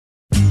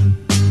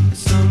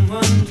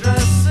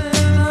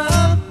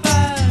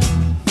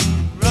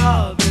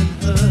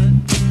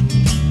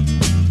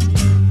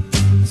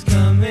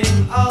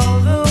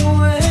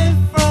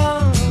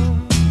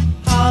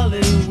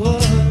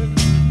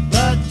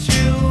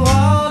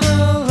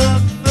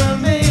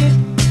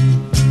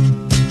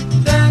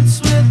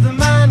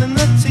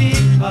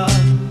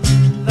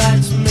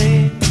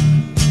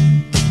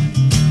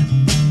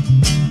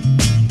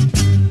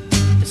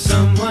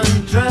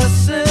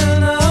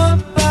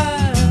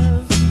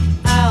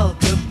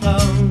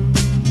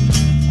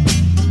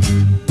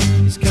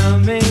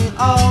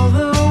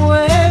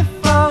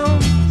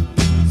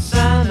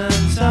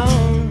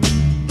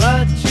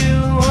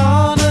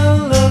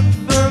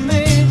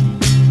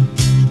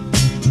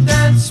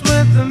Dance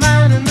with the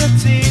man in the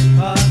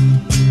teapot,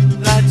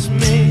 that's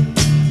me.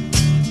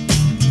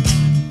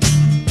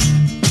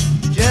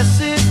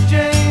 Jesse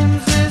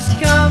James is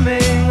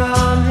coming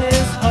on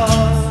his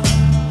horse.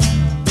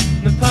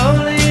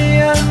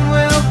 Napoleon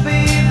will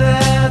be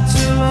there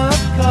too, of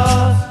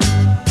course.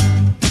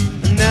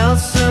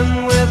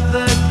 Nelson with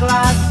the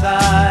glass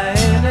eye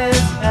in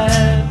his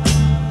head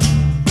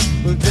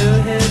will do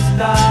his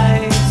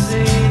dying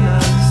scene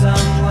on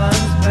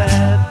someone's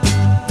bed.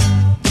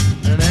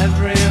 And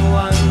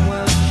everyone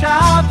will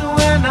shout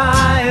when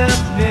I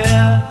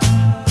appear.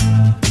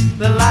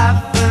 They'll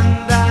laugh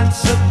and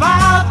dance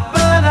about,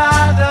 but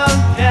I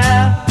don't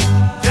care,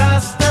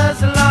 just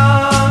as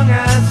long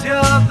as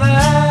you're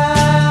there.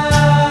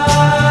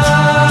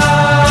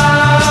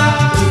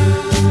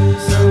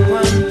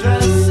 Someone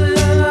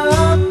dressing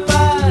up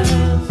as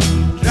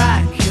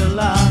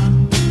Dracula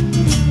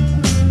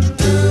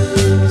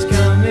is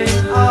coming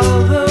all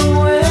the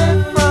way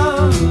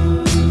from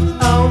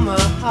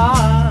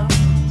Omaha,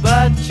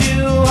 but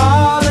you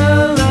ought to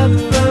look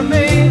for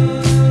me.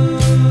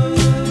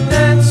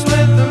 Dance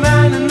with the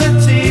man in the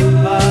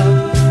teapot,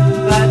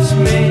 that's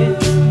me.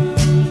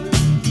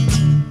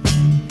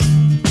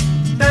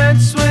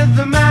 Dance with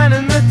the man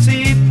in the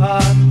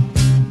teapot,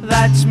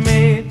 that's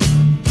me.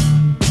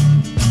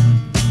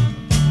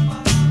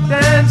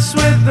 Dance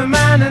with the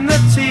man in the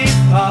teapot.